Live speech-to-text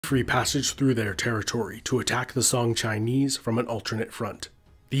free passage through their territory to attack the Song Chinese from an alternate front.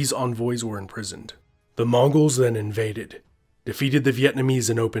 These envoys were imprisoned. The Mongols then invaded, defeated the Vietnamese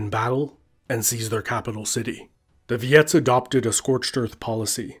in open battle, and seized their capital city. The Viets adopted a scorched earth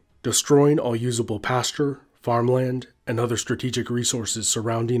policy, destroying all usable pasture, farmland, and other strategic resources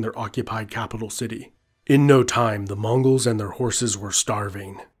surrounding their occupied capital city. In no time, the Mongols and their horses were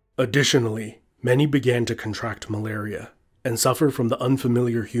starving. Additionally, many began to contract malaria and suffer from the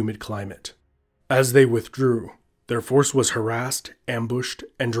unfamiliar humid climate. As they withdrew, their force was harassed, ambushed,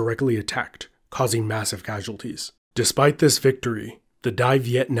 and directly attacked, causing massive casualties. Despite this victory, the Dai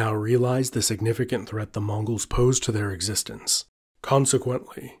Viet now realized the significant threat the Mongols posed to their existence.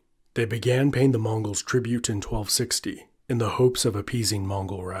 Consequently, they began paying the Mongols tribute in 1260 in the hopes of appeasing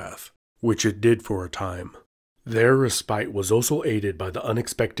Mongol wrath, which it did for a time. Their respite was also aided by the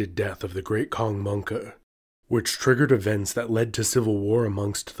unexpected death of the Great Kong Munka, which triggered events that led to civil war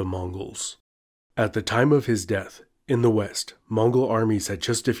amongst the Mongols. At the time of his death, in the west, Mongol armies had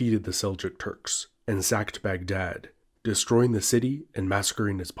just defeated the Seljuk Turks and sacked Baghdad, destroying the city and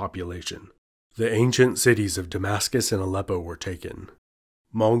massacring its population. The ancient cities of Damascus and Aleppo were taken.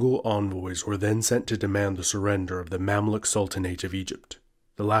 Mongol envoys were then sent to demand the surrender of the Mamluk Sultanate of Egypt,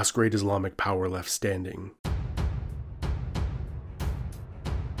 the last great Islamic power left standing.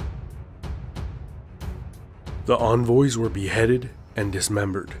 The envoys were beheaded and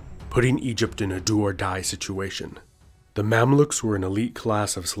dismembered, putting Egypt in a do-or-die situation. The Mamluks were an elite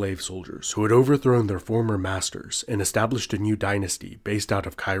class of slave soldiers who had overthrown their former masters and established a new dynasty based out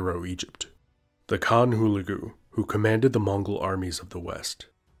of Cairo, Egypt. The Khan Hulagu, who commanded the Mongol armies of the west,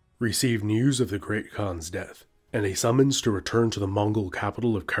 received news of the Great Khan's death and a summons to return to the Mongol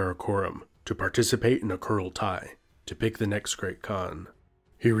capital of Karakorum to participate in a Kurultai to pick the next Great Khan.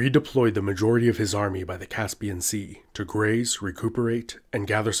 He redeployed the majority of his army by the Caspian Sea to graze, recuperate, and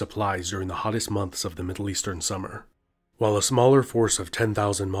gather supplies during the hottest months of the Middle Eastern summer, while a smaller force of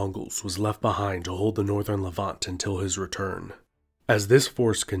 10,000 Mongols was left behind to hold the northern Levant until his return. As this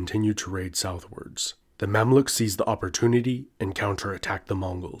force continued to raid southwards, the Mamluks seized the opportunity and counterattacked the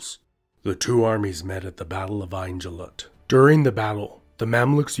Mongols. The two armies met at the Battle of Ain Jalut. During the battle, the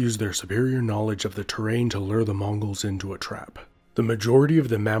Mamluks used their superior knowledge of the terrain to lure the Mongols into a trap. The majority of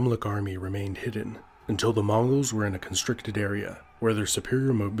the Mamluk army remained hidden until the Mongols were in a constricted area where their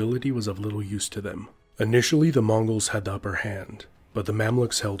superior mobility was of little use to them. Initially, the Mongols had the upper hand, but the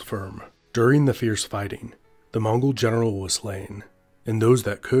Mamluks held firm. During the fierce fighting, the Mongol general was slain, and those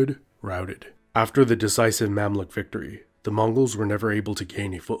that could, routed. After the decisive Mamluk victory, the Mongols were never able to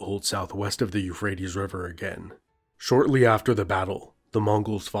gain a foothold southwest of the Euphrates River again. Shortly after the battle, the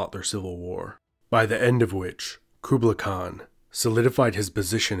Mongols fought their civil war, by the end of which Kublai Khan solidified his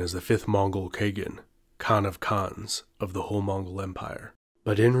position as the fifth Mongol Khagan, Khan of Khans, of the whole Mongol Empire.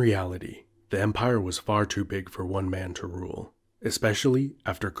 But in reality, the empire was far too big for one man to rule, especially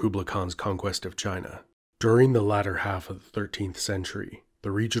after Kublai Khan's conquest of China. During the latter half of the 13th century,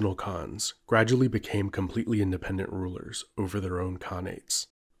 the regional Khans gradually became completely independent rulers over their own Khanates.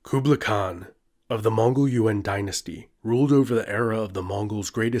 Kublai Khan, of the Mongol Yuan dynasty, ruled over the era of the Mongols'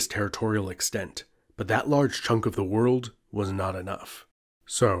 greatest territorial extent, but that large chunk of the world was not enough.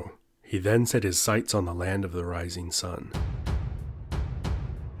 So, he then set his sights on the land of the rising sun.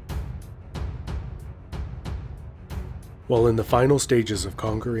 While in the final stages of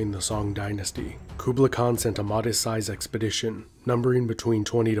conquering the Song dynasty, Kublai Khan sent a modest-sized expedition, numbering between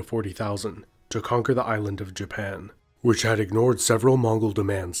 20 to 40,000, to conquer the island of Japan, which had ignored several Mongol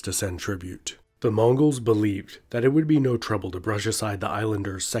demands to send tribute. The Mongols believed that it would be no trouble to brush aside the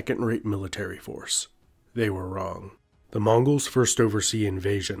islanders' second-rate military force. They were wrong. The Mongols' first overseas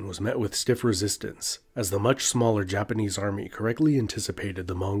invasion was met with stiff resistance, as the much smaller Japanese army correctly anticipated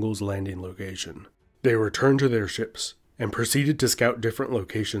the Mongols' landing location. They returned to their ships, and proceeded to scout different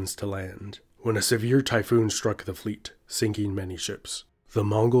locations to land, when a severe typhoon struck the fleet, sinking many ships. The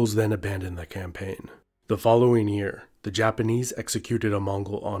Mongols then abandoned the campaign. The following year, the Japanese executed a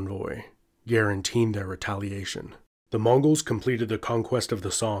Mongol envoy, guaranteeing their retaliation. The Mongols completed the conquest of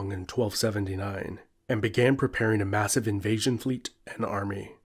the Song in 1279, and began preparing a massive invasion fleet and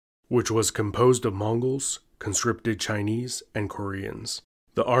army, which was composed of Mongols, conscripted Chinese, and Koreans.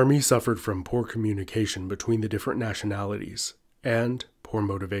 The army suffered from poor communication between the different nationalities, and poor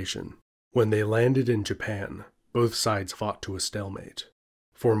motivation. When they landed in Japan, both sides fought to a stalemate.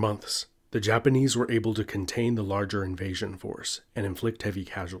 For months, the Japanese were able to contain the larger invasion force and inflict heavy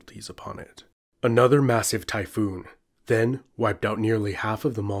casualties upon it. Another massive typhoon then wiped out nearly half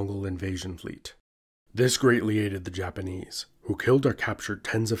of the Mongol invasion fleet. This greatly aided the Japanese, who killed or captured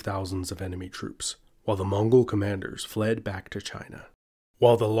tens of thousands of enemy troops, while the Mongol commanders fled back to China.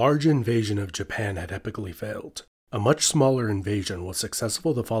 While the large invasion of Japan had epically failed, a much smaller invasion was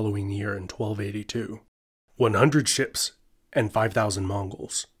successful the following year in 1282. 100 ships and 5,000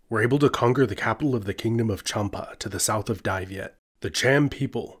 Mongols were able to conquer the capital of the kingdom of Champa to the south of Dai Viet. The Cham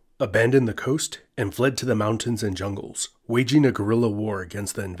people abandoned the coast and fled to the mountains and jungles, waging a guerrilla war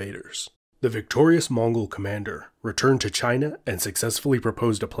against the invaders. The victorious Mongol commander returned to China and successfully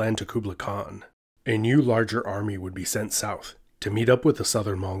proposed a plan to Kublai Khan. A new larger army would be sent south to meet up with the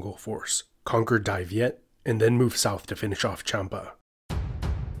southern Mongol force, conquer Dai Viet, and then move south to finish off Champa.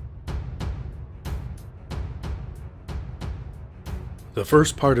 The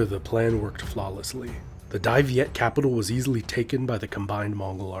first part of the plan worked flawlessly. The Dai Viet capital was easily taken by the combined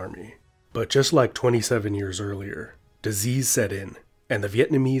Mongol army. But just like 27 years earlier, disease set in, and the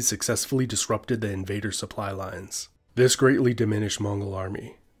Vietnamese successfully disrupted the invader supply lines. This greatly diminished Mongol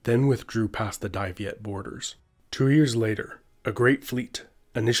army then withdrew past the Dai Viet borders. 2 years later, a great fleet,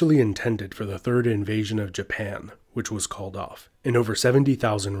 initially intended for the third invasion of Japan, which was called off, and over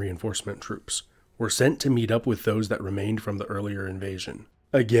 70,000 reinforcement troops, were sent to meet up with those that remained from the earlier invasion.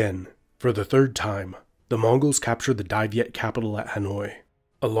 Again, for the third time, the Mongols captured the Dai Viet capital at Hanoi.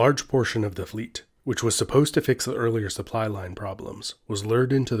 A large portion of the fleet, which was supposed to fix the earlier supply line problems, was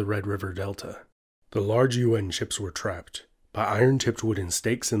lured into the Red River Delta. The large UN ships were trapped by iron-tipped wooden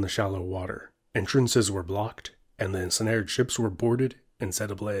stakes in the shallow water. Entrances were blocked, and the ensnared ships were boarded and set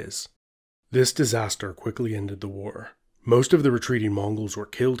ablaze. This disaster quickly ended the war. Most of the retreating Mongols were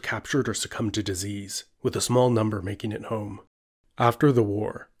killed, captured, or succumbed to disease, with a small number making it home. After the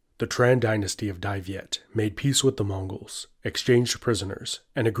war, the Tran dynasty of Dai Viet made peace with the Mongols, exchanged prisoners,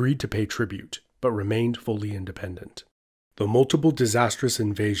 and agreed to pay tribute, but remained fully independent. The multiple disastrous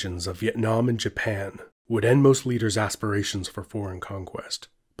invasions of Vietnam and Japan would end most leaders' aspirations for foreign conquest,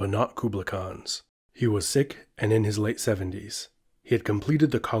 but not Kublai Khan's. He was sick and in his late 70s. He had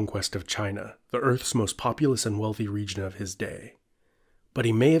completed the conquest of China, the Earth's most populous and wealthy region of his day. But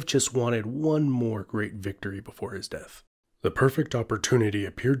he may have just wanted one more great victory before his death. The perfect opportunity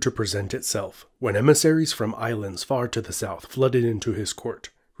appeared to present itself when emissaries from islands far to the south flooded into his court,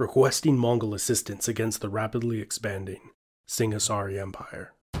 requesting Mongol assistance against the rapidly expanding Singhasari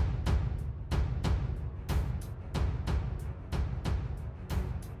Empire.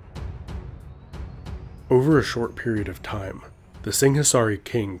 Over a short period of time, the Singhasari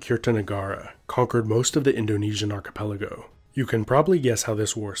king Kirtanagara conquered most of the Indonesian archipelago. You can probably guess how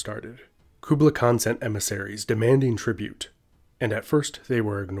this war started. Kublai Khan sent emissaries demanding tribute, and at first they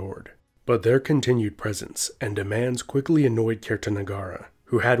were ignored. But their continued presence and demands quickly annoyed Kirtanagara,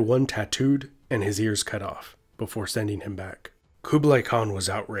 who had one tattooed and his ears cut off, before sending him back. Kublai Khan was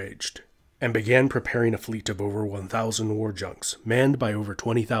outraged, and began preparing a fleet of over 1,000 war junks, manned by over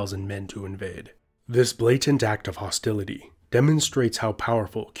 20,000 men to invade. This blatant act of hostility demonstrates how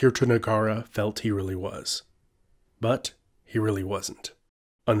powerful Kirtanagara felt he really was. But he really wasn't.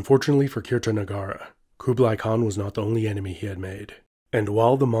 Unfortunately for Kirtanagara, Kublai Khan was not the only enemy he had made. And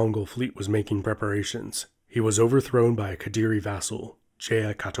while the Mongol fleet was making preparations, he was overthrown by a Kadiri vassal,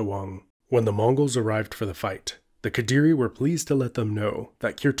 Jaya Katawang. When the Mongols arrived for the fight, the Kadiri were pleased to let them know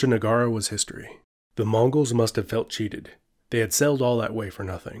that Kirtanagara was history. The Mongols must have felt cheated. They had sailed all that way for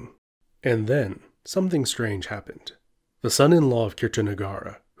nothing. And then, something strange happened. The son-in-law of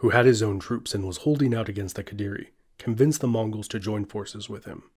Kirtanagara, who had his own troops and was holding out against the Kadiri, convinced the Mongols to join forces with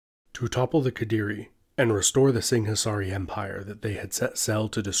him, to topple the Kadiri and restore the Singhasari Empire that they had set sail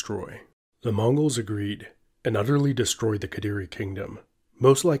to destroy. The Mongols agreed and utterly destroyed the Kadiri kingdom,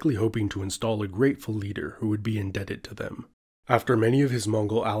 most likely hoping to install a grateful leader who would be indebted to them. After many of his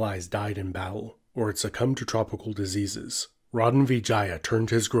Mongol allies died in battle or had succumbed to tropical diseases, Raden Vijaya turned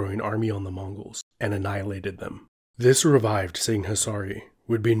his growing army on the Mongols and annihilated them. This revived Singhasari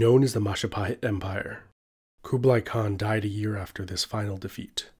would be known as the Majapahit Empire. Kublai Khan died a year after this final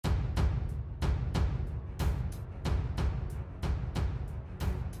defeat.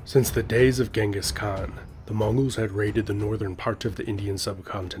 Since the days of Genghis Khan, the Mongols had raided the northern part of the Indian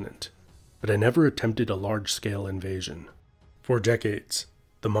subcontinent, but had never attempted a large-scale invasion. For decades,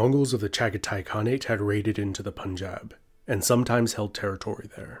 the Mongols of the Chagatai Khanate had raided into the Punjab, and sometimes held territory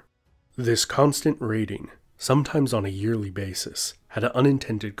there. This constant raiding, sometimes on a yearly basis, had an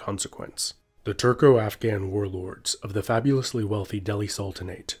unintended consequence. The Turco-Afghan warlords of the fabulously wealthy Delhi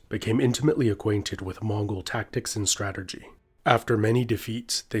Sultanate became intimately acquainted with Mongol tactics and strategy. After many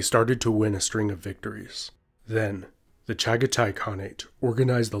defeats, they started to win a string of victories. Then, the Chagatai Khanate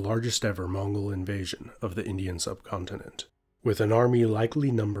organized the largest ever Mongol invasion of the Indian subcontinent, with an army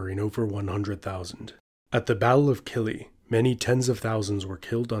likely numbering over 100,000. At the Battle of Kili, many tens of thousands were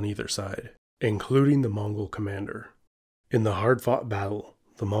killed on either side, including the Mongol commander. In the hard-fought battle,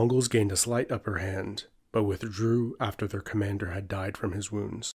 the Mongols gained a slight upper hand, but withdrew after their commander had died from his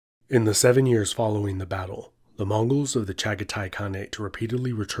wounds. In the 7 years following the battle, the Mongols of the Chagatai Khanate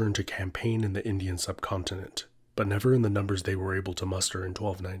repeatedly returned to campaign in the Indian subcontinent, but never in the numbers they were able to muster in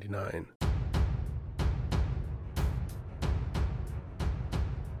 1299.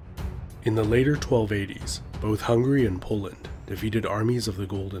 In the later 1280s, both Hungary and Poland defeated armies of the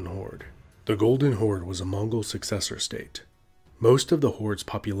Golden Horde. The Golden Horde was a Mongol successor state. Most of the Horde's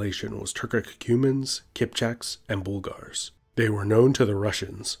population was Turkic Cumans, Kipchaks, and Bulgars. They were known to the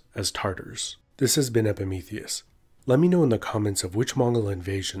Russians as Tartars. This has been Epimetheus. Let me know in the comments of which Mongol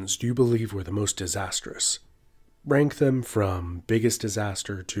invasions do you believe were the most disastrous. Rank them from biggest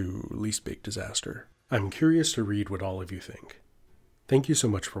disaster to least big disaster. I'm curious to read what all of you think. Thank you so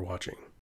much for watching.